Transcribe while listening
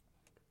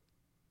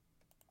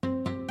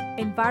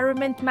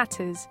Environment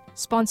Matters,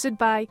 sponsored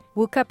by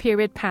Wuka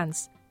Period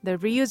Pants, the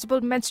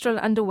reusable menstrual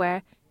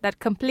underwear that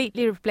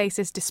completely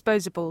replaces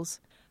disposables.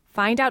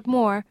 Find out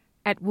more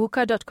at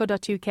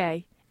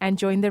wuka.co.uk and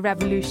join the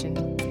revolution.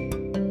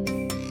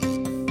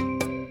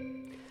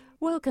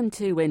 Welcome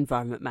to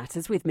Environment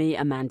Matters with me,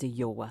 Amanda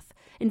Yorwerth.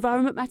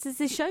 Environment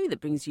Matters is a show that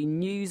brings you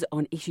news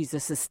on issues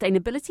of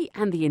sustainability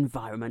and the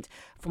environment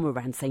from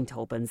around St.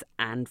 Albans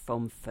and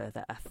from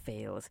further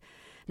afield.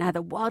 Now,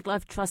 the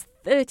Wildlife Trust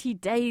 30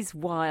 Days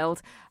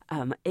Wild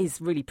is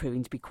really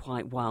proving to be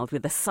quite wild,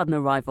 with the sudden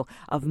arrival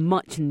of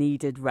much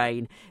needed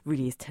rain. It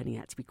really is turning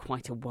out to be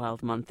quite a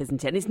wild month,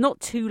 isn't it? And it's not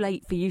too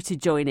late for you to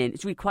join in.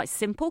 It's really quite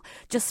simple.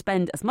 Just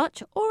spend as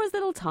much or as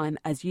little time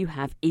as you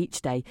have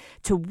each day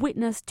to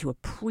witness, to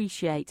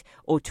appreciate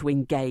or to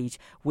engage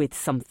with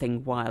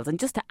something wild. And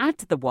just to add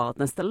to the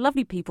wildness, the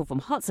lovely people from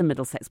Herts and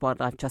Middlesex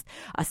Wildlife Trust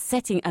are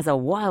setting as a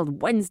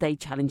Wild Wednesday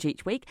challenge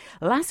each week.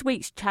 Last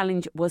week's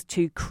challenge was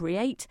to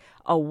create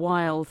a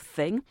wild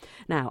thing.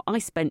 Now, I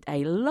spent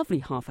a lovely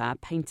half hour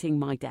painting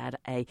my dad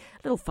a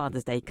little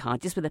Father's Day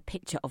card just with a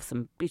picture of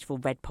some beautiful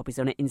red poppies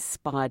on it,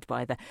 inspired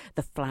by the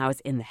flowers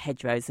in the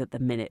hedgerows at the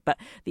minute. But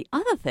the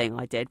other thing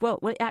I did, well,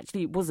 it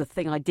actually was a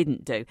thing I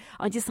didn't do.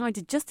 I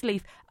decided just to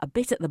leave a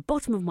bit at the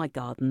bottom of my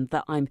garden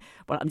that I'm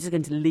just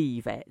going to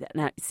leave it.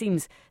 Now, it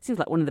seems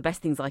like one of the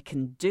best things I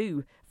can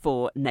do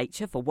for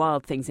nature, for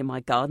wild things in my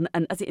garden,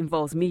 and as it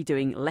involves me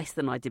doing less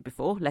than I did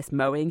before, less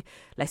mowing,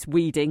 less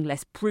weeding,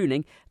 less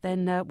pruning,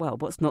 then,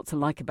 what's not to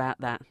like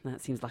about that?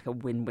 That seems like a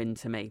win-win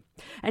to me.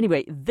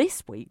 Anyway,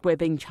 this week we're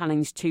being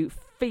challenged to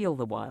feel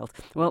the wild.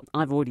 Well,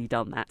 I've already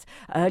done that.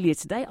 Earlier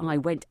today I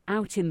went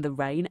out in the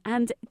rain,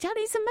 and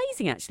it's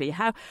amazing actually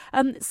how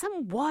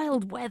some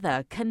wild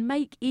weather can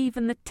make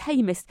even the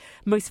tamest,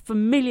 most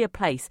familiar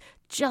place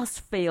just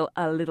feel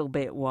a little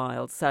bit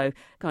wild. So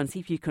go on, see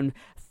if you can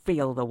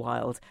feel the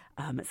wild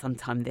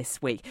sometime this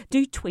week.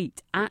 Do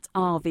tweet at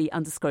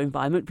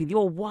RV_environment with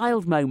your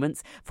wild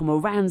moments from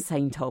around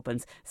St.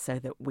 Albans so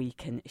that we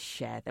can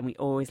share them. We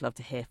always love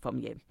to hear from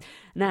you.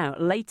 Now,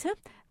 later,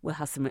 we'll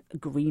have some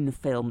green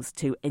films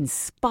to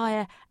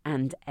inspire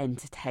and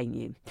entertain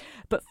you.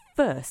 But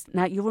first,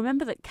 now you'll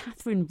remember that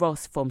Catherine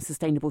Ross from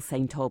Sustainable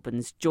St.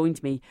 Albans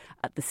joined me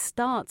at the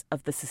start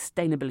of the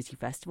Sustainability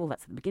Festival,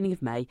 that's at the beginning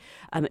of May,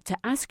 to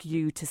ask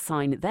you to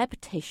sign their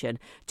petition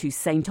to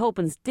St.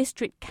 Albans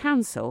District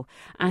Council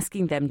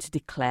asking them to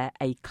declare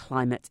a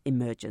climate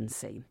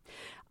emergency.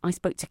 I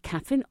spoke to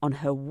Catherine on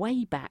her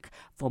way back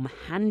from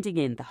handing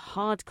in the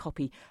hard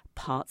copy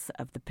parts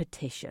of the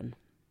petition.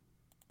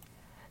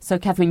 So,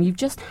 Catherine, you've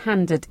just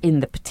handed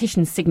in the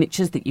petition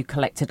signatures that you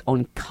collected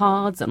on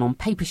cards and on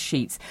paper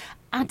sheets,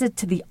 added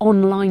to the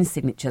online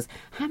signatures.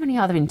 How many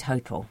are there in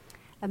total?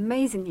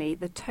 Amazingly,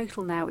 the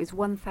total now is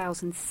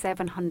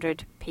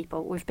 1,700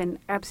 people. We've been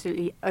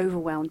absolutely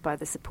overwhelmed by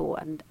the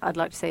support, and I'd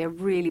like to say a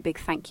really big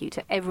thank you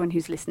to everyone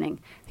who's listening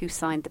who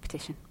signed the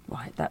petition.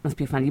 Right, that must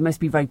be fun. You must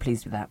be very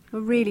pleased with that. We're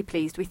really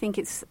pleased. We think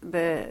it's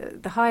the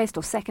highest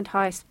or second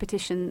highest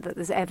petition that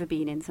there's ever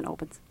been in St.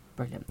 Albans.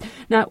 Brilliant.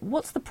 Now,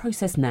 what's the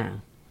process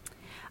now?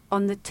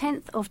 On the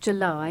 10th of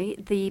July,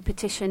 the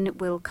petition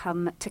will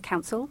come to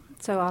council.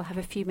 So I'll have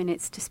a few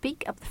minutes to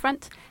speak up the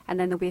front, and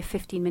then there'll be a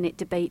 15-minute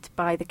debate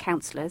by the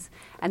councillors.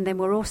 And then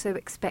we're also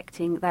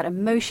expecting that a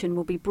motion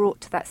will be brought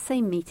to that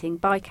same meeting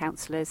by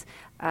councillors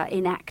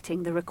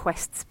enacting the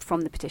requests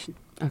from the petition.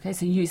 OK,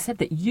 so you said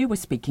that you were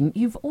speaking.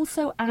 You've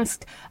also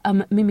asked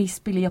Mimi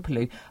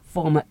Spiliopoulou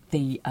from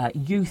the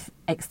Youth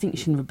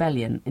Extinction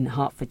Rebellion in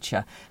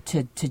Hertfordshire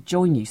to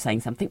join you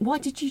saying something. Why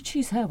did you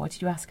choose her? Why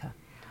did you ask her?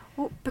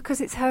 Well,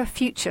 because it's her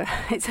future.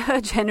 It's her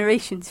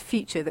generation's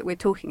future that we're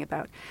talking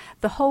about.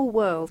 The whole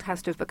world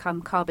has to have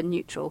become carbon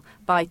neutral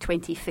by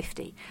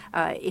 2050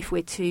 if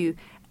we're to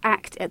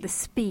act at the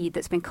speed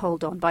that's been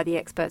called on by the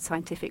expert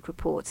scientific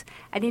reports.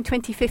 And in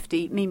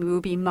 2050, Mimi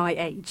will be my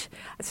age.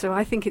 So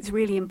I think it's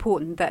really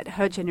important that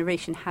her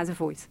generation has a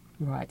voice.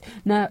 Right.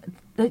 Now,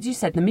 as you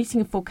said, the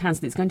meeting of full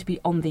council is going to be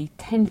on the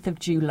 10th of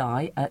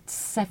July at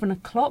 7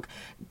 o'clock.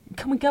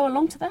 Can we go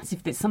along to that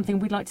if it's something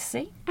we'd like to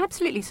see?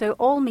 Absolutely. So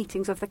all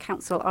meetings of the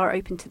council are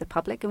open to the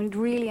public, and we'd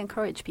really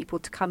encourage people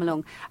to come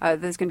along.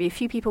 There's going to be a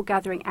few people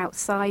gathering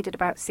outside at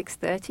about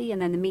 6:30, and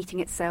then the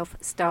meeting itself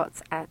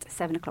starts at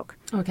 7 o'clock.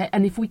 OK,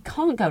 and if we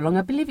can't go along,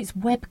 I believe it's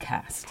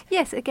webcast.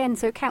 Yes, again,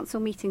 so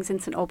council meetings in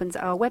St. Albans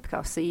are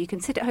webcast, so you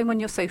can sit at home on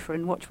your sofa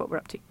and watch what we're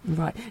up to.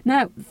 Right.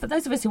 Now, for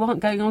those of us who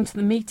aren't going on to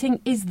the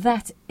meeting, is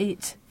that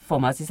it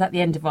from us? Is that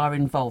the end of our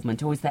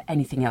involvement, or is there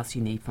anything else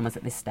you need from us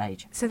at this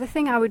stage? So the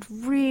thing I would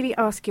really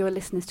ask your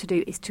listeners to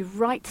do is to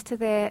write to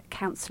their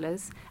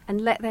councillors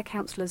and let their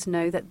councillors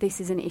know that this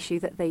is an issue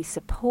that they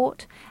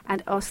support,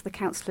 and ask the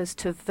councillors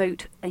to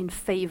vote in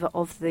favour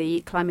of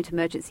the climate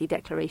emergency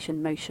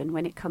declaration motion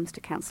when it comes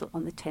to council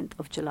on the 10th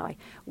of July.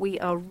 We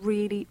are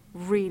really,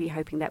 really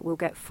hoping that we'll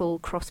get full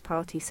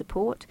cross-party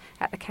support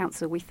at the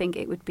council. We think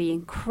it would be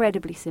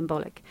incredibly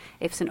symbolic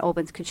if St.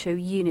 Albans could show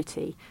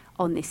unity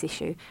on this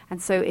issue.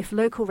 And so if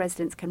local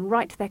residents can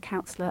write to their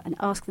councillor and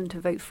ask them to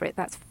vote for it,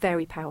 that's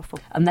very powerful.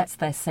 And that's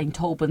their St.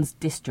 Albans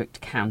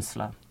District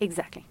Councillor.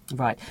 Exactly.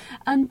 Right.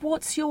 And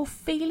what's your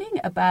feeling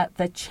about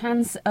the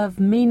chance of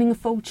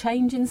meaningful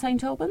change in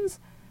St. Albans?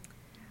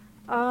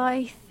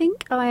 I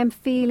think I am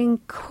feeling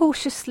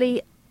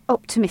cautiously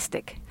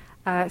optimistic.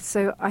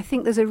 So I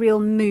think there's a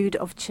real mood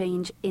of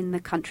change in the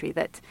country,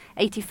 that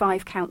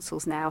 85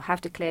 councils now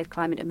have declared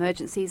climate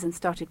emergencies and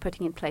started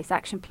putting in place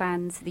action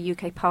plans. The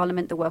UK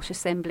Parliament, the Welsh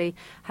Assembly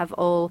have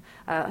all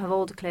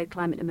declared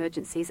climate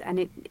emergencies, and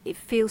it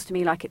feels to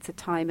me like it's a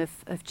time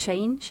of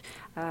change,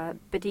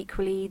 but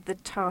equally the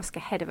task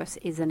ahead of us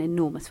is an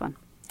enormous one.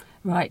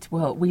 Right,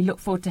 well, we look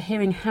forward to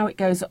hearing how it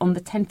goes on the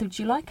 10th of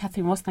July.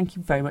 Catherine Ross, thank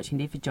you very much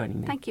indeed for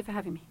joining me. Thank you for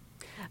having me.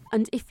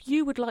 And if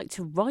you would like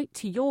to write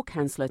to your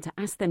councillor to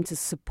ask them to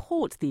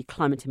support the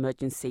climate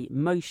emergency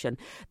motion,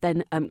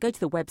 then go to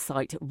the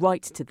website,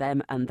 write to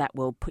them, and that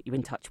will put you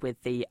in touch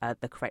with the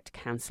correct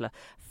councillor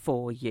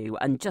for you.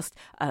 And just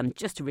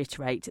to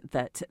reiterate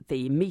that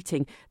the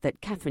meeting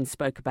that Catherine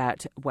spoke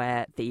about,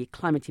 where the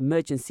climate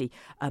emergency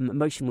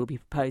motion will be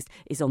proposed,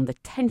 is on the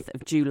 10th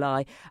of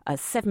July,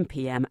 7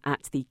 p.m.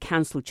 at the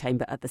Council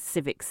Chamber at the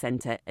Civic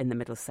Centre in the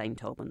middle of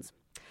St. Albans.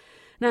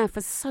 Now,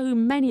 for so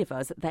many of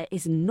us, there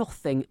is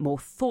nothing more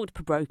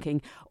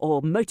thought-provoking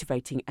or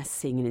motivating as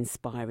seeing an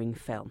inspiring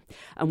film.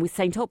 And with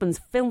St. Albans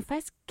Film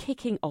Fest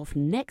kicking off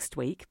next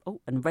week,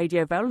 and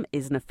Radio Vellum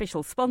is an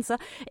official sponsor,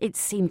 it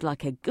seemed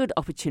like a good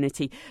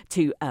opportunity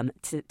to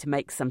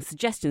make some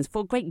suggestions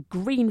for great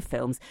green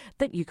films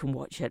that you can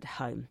watch at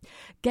home.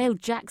 Gail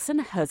Jackson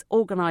has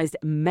organised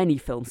many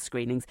film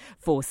screenings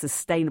for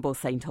Sustainable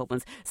St.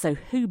 Albans, so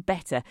who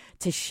better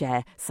to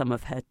share some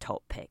of her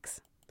top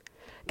picks?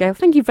 Gail,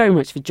 thank you very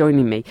much for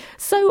joining me.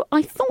 So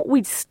I thought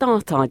we'd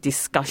start our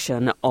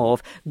discussion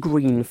of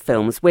green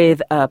films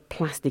with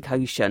Plastic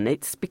Ocean.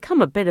 It's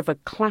become a bit of a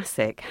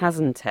classic,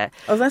 hasn't it?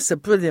 Oh, that's a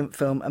brilliant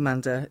film,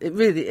 Amanda. It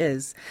really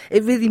is.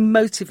 It really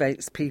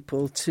motivates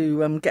people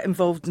to get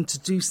involved and to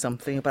do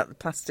something about the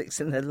plastics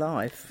in their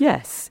life.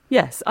 Yes,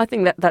 I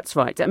think that's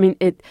right. I mean,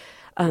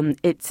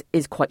 it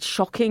is quite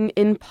shocking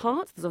in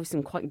parts. There's obviously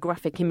some quite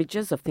graphic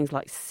images of things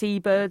like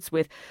seabirds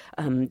with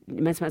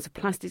immense amounts of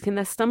plastic in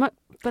their stomach,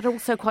 but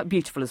also quite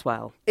beautiful as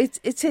well.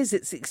 It is.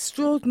 It's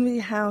extraordinary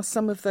how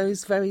some of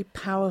those very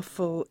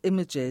powerful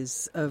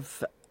images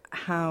of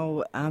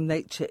how our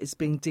nature is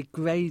being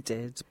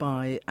degraded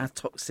by our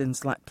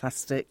toxins like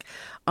plastic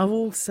are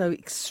also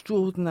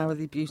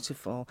extraordinarily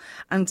beautiful.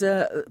 And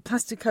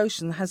Plastic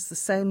Ocean has the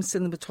same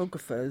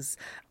cinematographers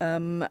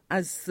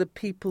as the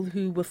people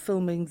who were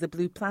filming The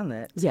Blue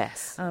Planet.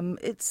 Yes.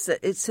 It's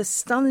a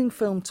stunning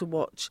film to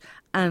watch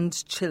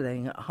and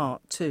chilling at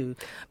heart too.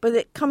 But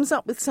it comes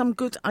up with some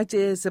good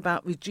ideas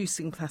about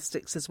reducing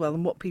plastics as well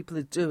and what people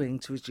are doing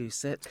to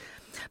reduce it.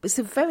 But it's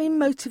a very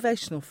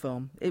motivational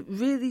film. It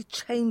really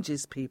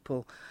changes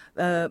people.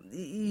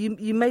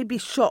 You may be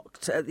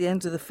shocked at the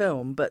end of the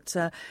film, but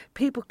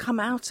people come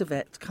out of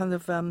it kind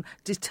of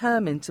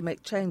determined to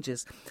make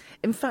changes.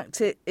 In fact,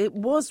 it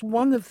was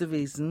one of the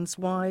reasons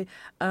why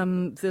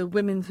the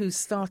women who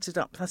started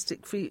up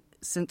Plastic Free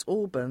St.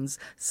 Albans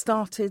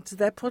started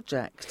their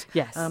project.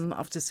 Yes.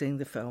 After seeing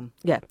the film.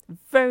 Yeah,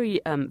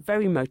 very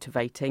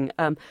motivating.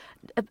 A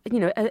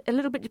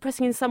little bit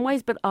depressing in some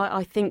ways, but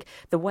I think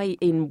the way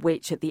in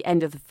which at the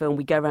end of the film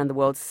we go around the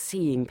world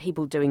seeing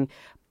people doing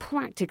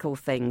practical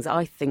things,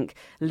 I think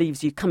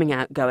leaves you coming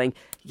out going,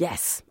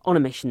 yes, on a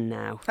mission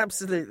now.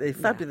 Absolutely.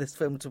 Fabulous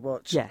film to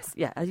watch. Yes,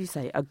 yeah, as you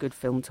say, a good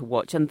film to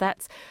watch. And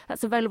that's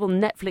available on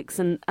Netflix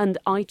and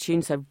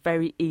iTunes, so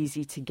very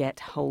easy to get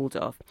hold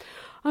of.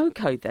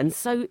 OK, then,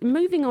 so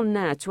moving on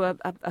now to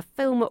a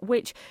film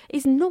which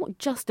is not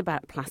just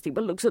about plastic,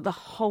 but looks at the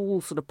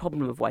whole sort of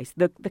problem of waste,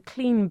 the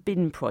Clean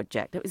Bin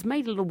Project. It was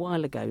made a little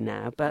while ago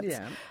now, but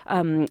yeah.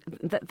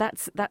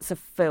 That's a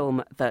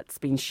film that's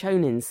been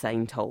shown in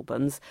St.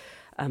 Albans.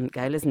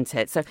 Gail, isn't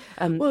it? So,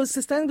 well,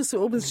 Sustainable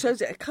St. Albans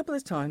showed it a couple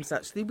of times,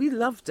 actually. We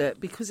loved it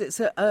because it's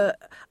a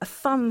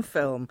fun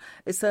film.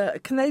 It's a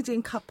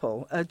Canadian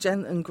couple,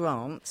 Jen and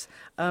Grant,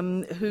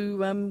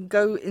 who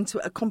go into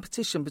a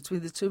competition between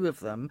the two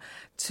of them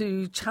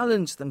to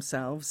challenge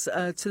themselves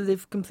to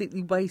live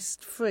completely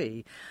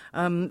waste-free.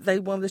 They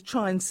want to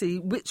try and see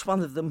which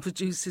one of them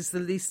produces the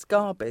least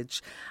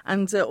garbage.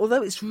 And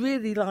although it's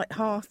really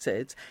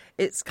light-hearted,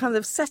 it's kind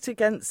of set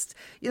against,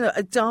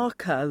 a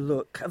darker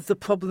look of the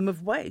problem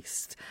of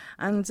waste.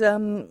 And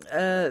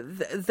there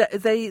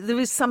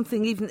is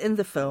something even in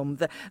the film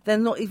that they're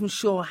not even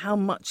sure how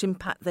much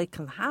impact they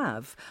can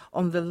have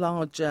on the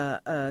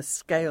larger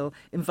scale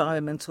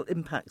environmental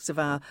impacts of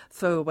our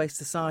throwaway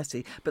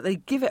society. But they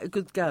give it a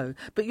good go.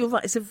 But you're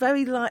right, it's a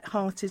very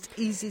light-hearted,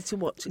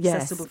 easy-to-watch,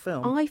 accessible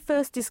film. I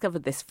first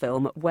discovered this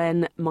film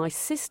when my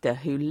sister,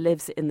 who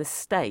lives in the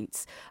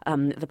States,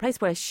 the place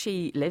where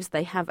she lives,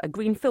 they have a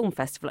green film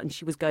festival, and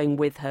she was going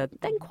with her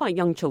then quite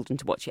young children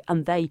to watch it,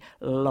 and they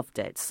loved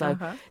loved it. So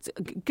it's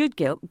a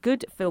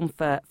good film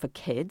for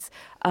kids,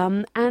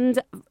 and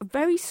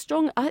very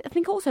strong. I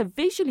think also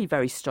visually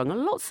very strong,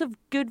 and lots of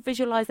good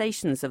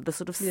visualizations of the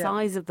sort of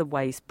size of the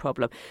waste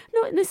problem.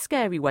 Not in a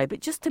scary way,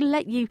 but just to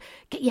let you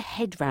get your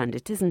head round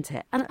it, isn't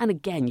it? And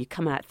again, you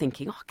come out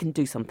thinking, I can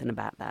do something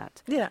about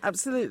that. Yeah,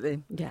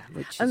 absolutely. Yeah,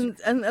 and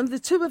the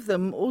two of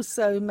them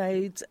also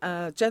made,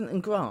 Jen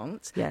and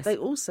Grant, yes. They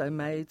also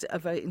made a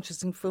very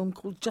interesting film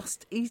called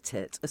Just Eat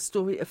It, a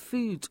story of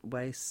food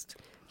waste.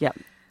 Yeah.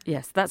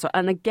 Yes, that's right.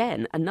 And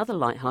again, another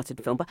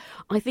light-hearted film. But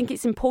I think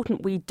it's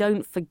important we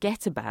don't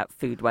forget about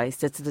food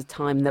waste at a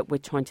time that we're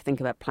trying to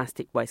think about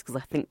plastic waste, because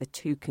I think the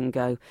two can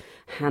go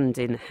hand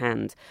in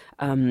hand.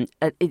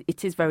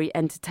 It is very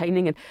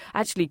entertaining and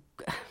actually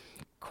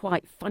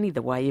quite funny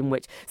the way in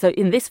which... So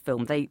in this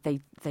film, they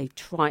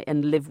try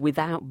and live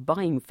without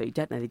buying food,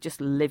 don't they? They just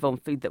live on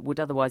food that would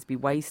otherwise be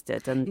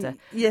wasted. And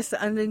yes,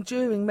 an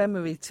enduring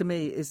memory to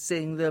me is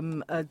seeing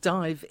them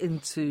dive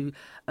into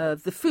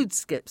the food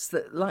skips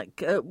that,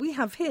 like we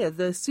have here,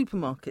 the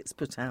supermarkets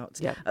put out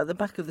at the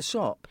back of the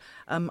shop.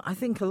 I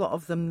think a lot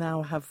of them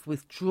now have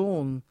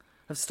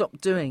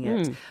stopped doing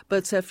it.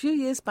 But a few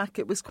years back,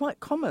 it was quite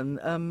common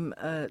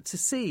to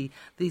see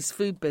these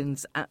food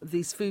bins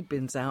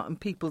out and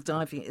people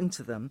diving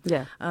into them.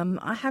 Yeah.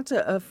 I had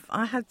a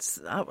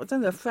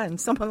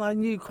friend, someone I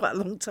knew quite a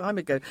long time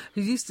ago,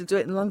 who used to do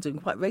it in London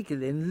quite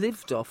regularly and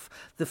lived off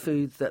the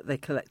food that they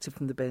collected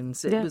from the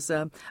bins. It was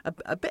a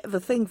bit of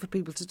a thing for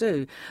people to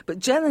do. But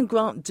Jen and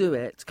Grant do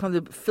it, kind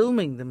of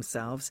filming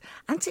themselves,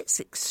 and it's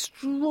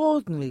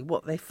extraordinary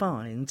what they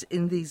find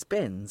in these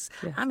bins.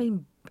 Yeah. I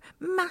mean,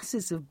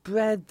 masses of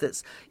bread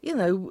that's,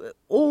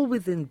 all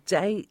within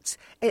date.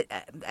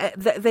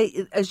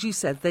 They, as you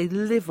said, they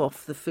live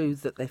off the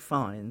food that they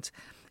find.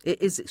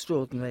 It is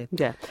extraordinary.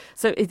 Yeah.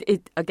 So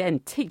it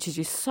again teaches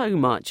you so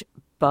much,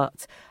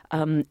 but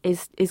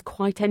is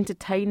quite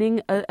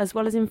entertaining as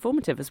well as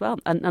informative as well.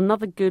 And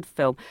another good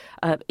film,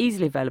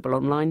 easily available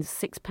online,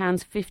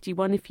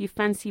 £6.51 if you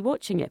fancy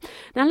watching it.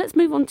 Now let's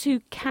move on to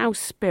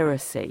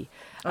Cowspiracy.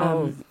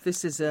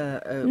 This is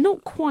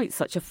not quite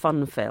such a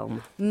fun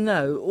film.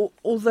 No,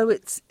 although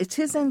it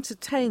is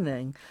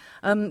entertaining.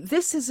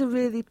 This is a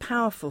really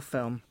powerful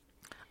film.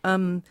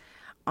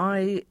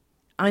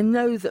 I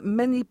know that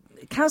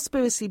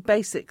Cowspiracy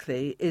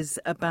basically is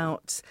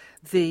about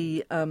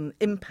the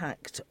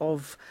impact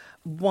of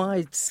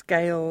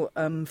wide-scale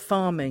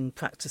farming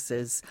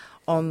practices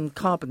on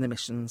carbon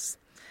emissions.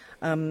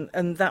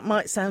 And that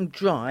might sound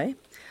dry,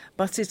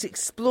 but it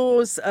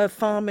explores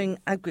farming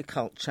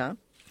agriculture.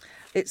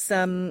 It's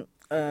a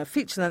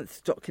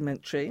feature-length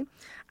documentary,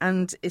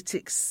 and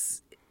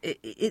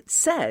it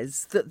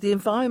says that the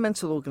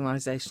environmental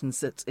organisations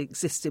that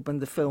existed when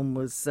the film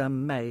was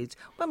made.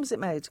 When was it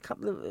made?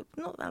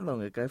 Not that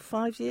long ago,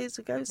 5 years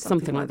ago,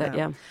 something like that.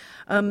 Yeah.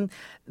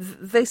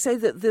 They say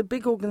that the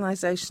big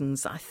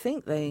organisations, I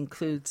think they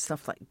include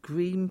stuff like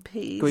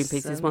Greenpeace.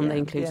 Greenpeace is one they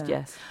include.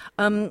 Yes.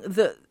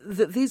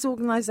 That these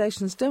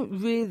organisations don't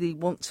really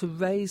want to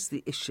raise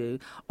the issue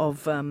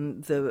of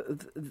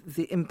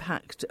the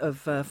impact of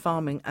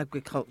farming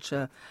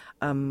agriculture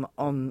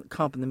on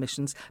carbon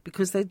emissions,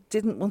 because they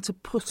didn't want to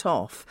put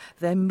off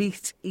their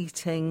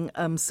meat-eating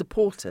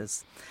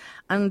supporters.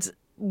 And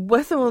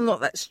whether or not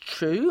that's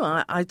true,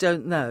 I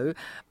don't know.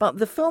 But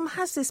the film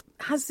has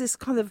this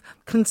kind of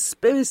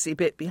conspiracy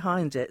bit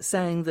behind it,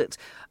 saying that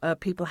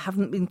people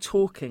haven't been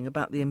talking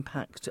about the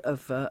impact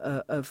of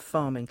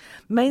farming,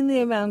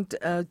 mainly around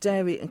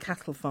dairy and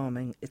cattle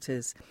farming. It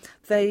is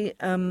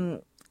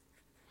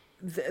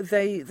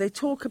they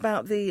talk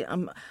about the.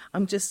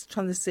 I'm just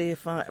trying to see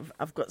if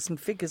I've got some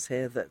figures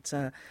here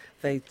that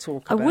they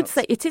talk about. I would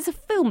say it is a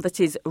film that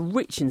is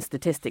rich in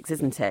statistics,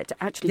 isn't it?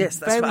 Actually, yes,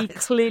 that's very right.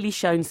 Clearly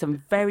shown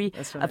some very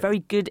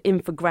good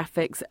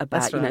infographics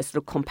about sort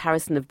of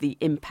comparison of the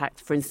impact,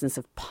 for instance,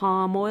 of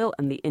palm oil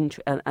and the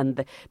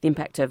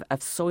impact of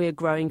soya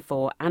growing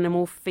for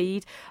animal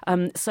feed.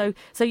 So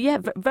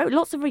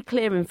lots of very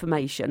clear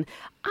information.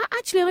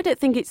 I don't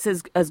think it's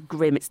as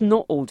grim. It's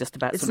not all just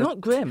about it's not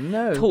grim.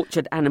 No,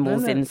 tortured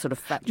animals in sort of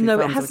factory farms.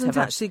 No, it hasn't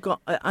actually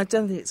got. I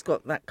don't think it's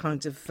got that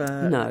kind of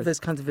those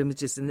kind of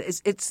images in it.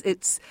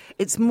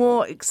 It's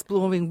more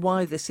exploring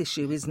why this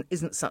issue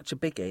isn't such a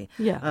biggie.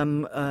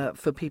 Yeah.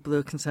 For people who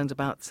are concerned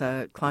about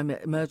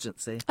climate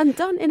emergency, and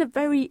done in a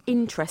very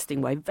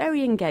interesting way,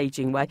 very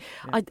engaging way.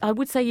 Yeah. I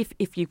would say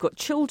if you've got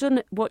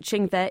children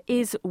watching, there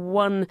is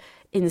one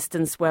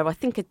instance where I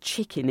think a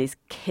chicken is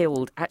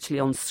killed actually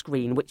on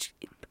screen, which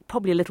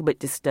probably a little bit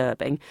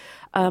disturbing.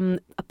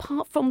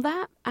 Apart from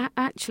that,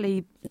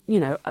 actually,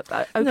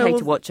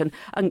 to watch and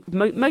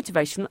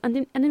motivational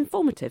and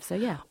informative. So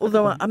yeah.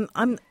 Although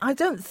I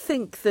don't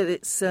think that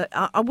it's.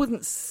 I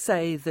wouldn't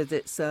say that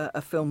it's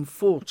a film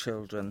for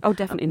children. Oh,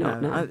 definitely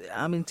not. No.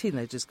 I mean,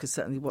 teenagers could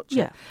certainly watch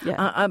it.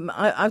 Yeah.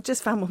 I've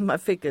just found one of my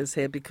figures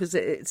here because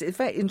it's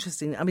very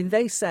interesting. I mean,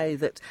 they say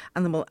that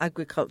animal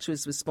agriculture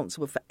is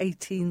responsible for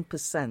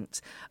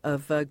 18%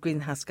 of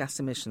greenhouse gas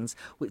emissions,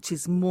 which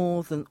is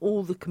more than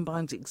all the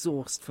combined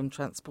exhaust from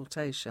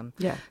transportation.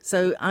 Yeah.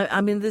 So,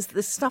 I mean,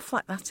 there's stuff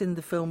like that in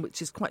the film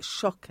which is quite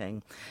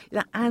shocking.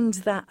 And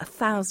that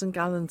 1,000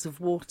 gallons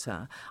of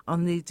water are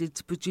needed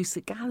to produce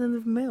a gallon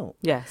of milk.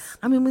 Yes.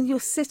 I mean, when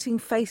you're sitting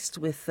faced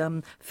with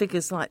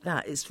figures like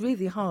that, it's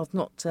really hard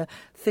not to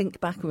think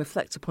back and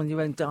reflect upon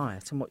your own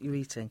diet and what you're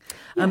eating.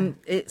 Yeah.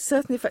 It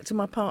certainly affected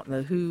my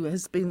partner, who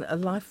has been a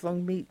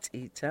lifelong meat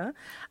eater,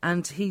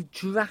 and he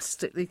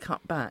drastically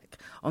cut back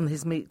on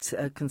his meat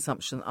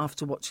consumption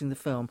after watching the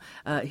film.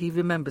 He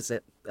remembers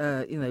it.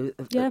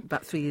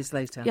 About 3 years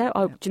later. Yeah,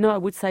 do you know, I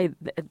would say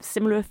a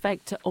similar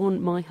effect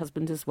on my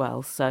husband as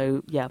well.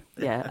 So,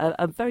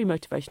 a very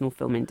motivational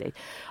film indeed.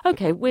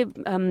 Okay, we're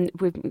running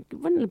a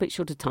little bit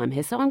short of time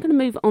here, so I'm going to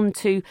move on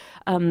to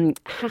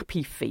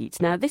Happy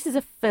Feet. Now, this is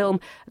a film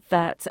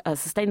that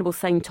Sustainable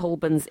St.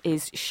 Albans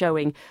is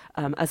showing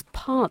as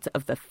part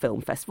of the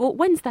film festival.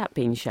 When's that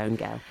being shown,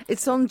 Gail?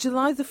 It's on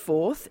July the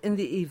 4th in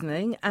the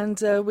evening, and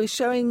we're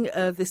showing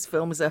this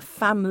film as a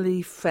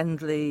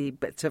family-friendly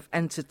bit of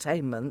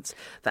entertainment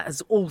that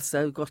has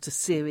also got a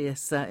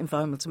serious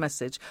environmental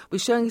message. We're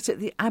showing it at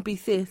the Abbey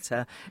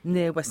Theatre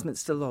near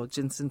Westminster Lodge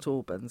in St.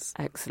 Albans.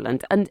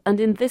 Excellent. And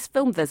in this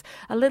film, there's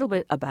a little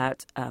bit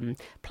about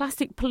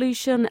plastic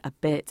pollution, a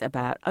bit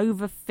about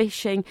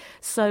overfishing.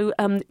 So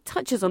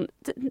touches on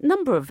a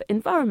number of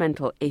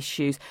environmental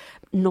issues,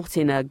 not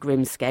in a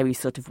grim, scary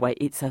sort of way.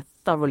 It's a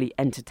thoroughly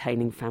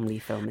entertaining family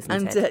film,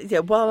 isn't it?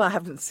 And while I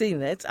haven't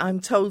seen it, I'm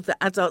told that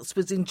adults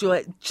would enjoy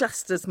it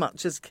just as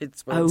much as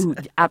kids would. Oh,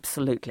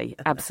 absolutely,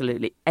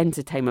 absolutely.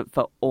 Entertainment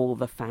for all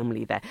the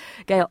family there.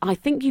 Gail, I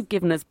think you've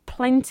given us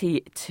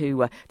plenty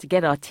to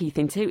get our teeth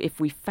into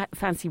if we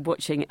fancy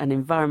watching an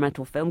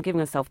environmental film,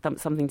 giving ourselves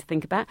something to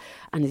think about.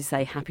 And as you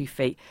say, Happy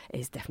Feet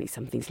is definitely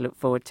something to look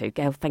forward to.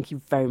 Gail, thank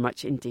you very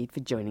much indeed for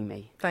joining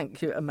me.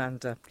 Thank you,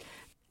 Amanda.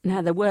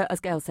 Now, there were,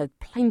 as Gail said,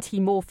 plenty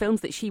more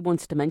films that she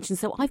wanted to mention,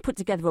 so I've put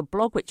together a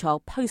blog which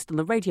I'll post on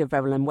the Radio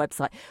Verulam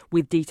website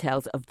with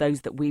details of those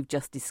that we've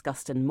just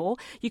discussed and more.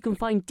 You can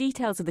find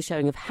details of the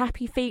showing of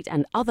Happy Feet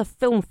and other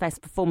Film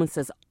Fest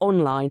performances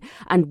online,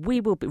 and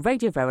Radio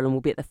Verulam will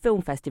be at the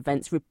Film Fest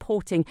events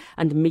reporting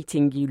and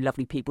meeting you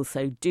lovely people,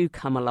 so do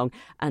come along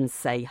and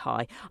say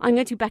hi. I'm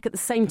going to be back at the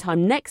same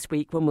time next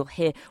week when we'll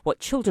hear what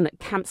children at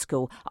Camp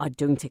School are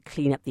doing to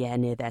clean up the air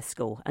near their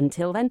school.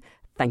 Until then,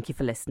 thank you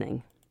for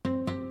listening.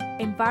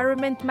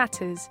 Environment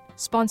Matters,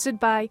 sponsored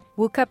by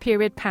Wuka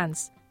Period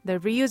Pants, the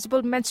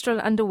reusable menstrual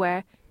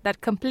underwear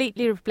that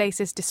completely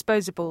replaces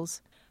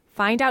disposables.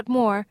 Find out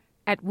more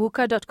at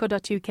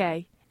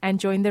wuka.co.uk and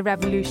join the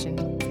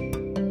revolution.